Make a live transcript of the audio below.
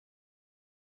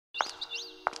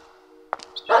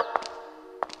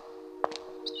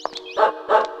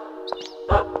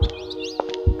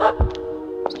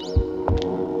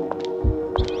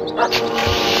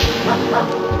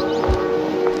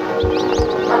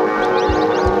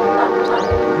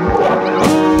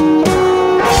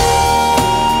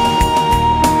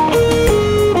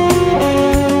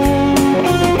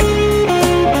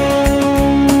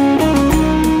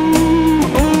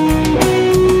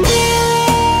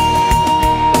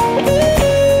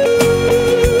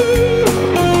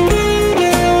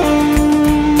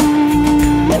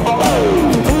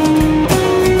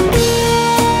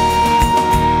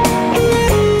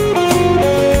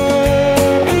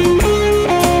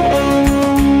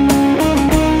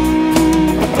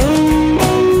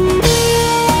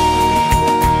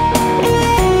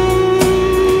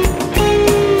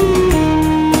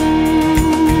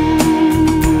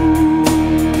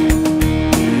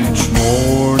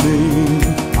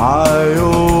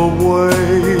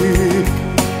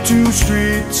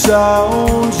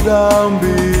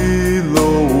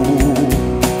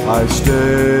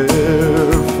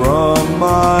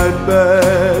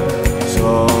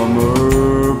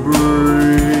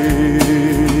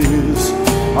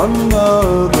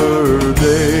another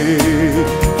day.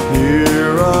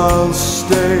 Here I'll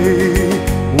stay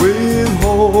with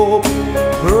hope,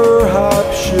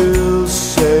 perhaps she'll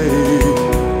say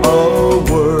a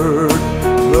word.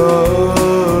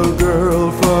 The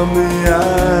girl from the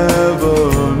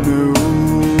avenue.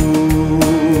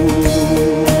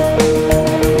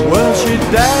 Well, she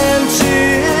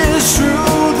dances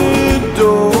through the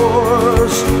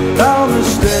doors, down the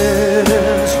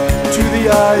stairs to the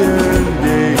iron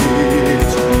gate.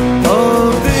 A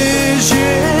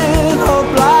vision of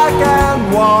black and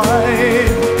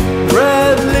white,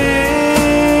 red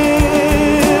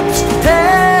lips.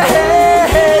 Hey,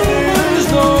 there's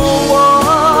no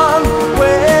one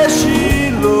where she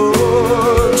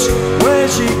looks when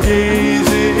she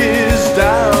gazes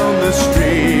down the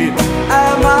street.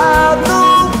 Am I the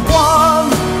one,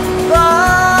 the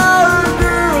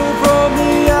girl from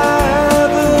the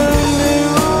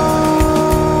avenue?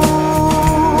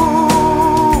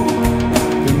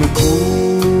 In the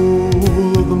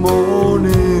cool of the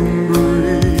morning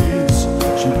breeze,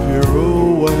 she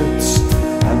pirouettes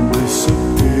and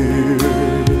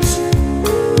disappears.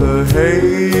 The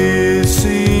haze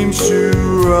seems to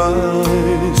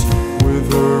rise with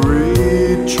her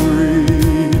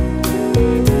retreat.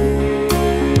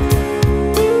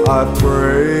 I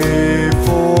pray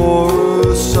for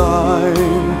a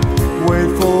sign, wait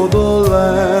for the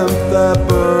lamp that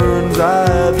burns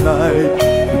at night.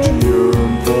 Would you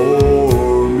yearn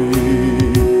for me,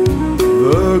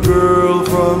 the girl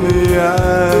from the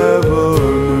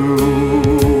avenue?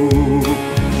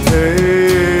 Hey.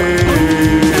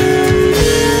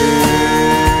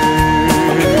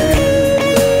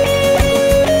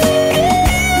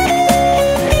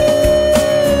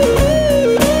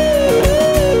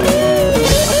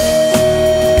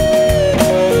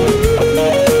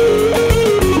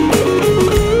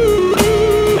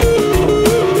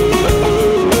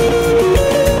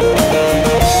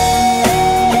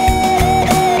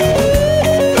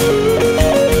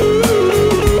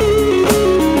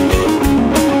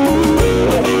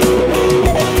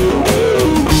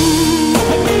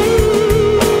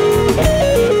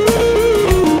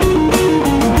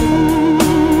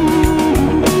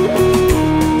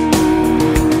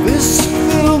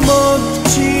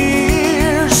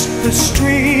 The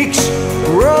streaks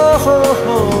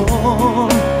run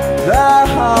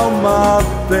down my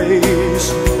face.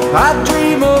 I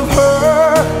dream of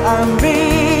her and me,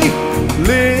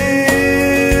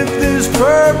 live this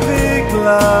perfect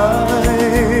life.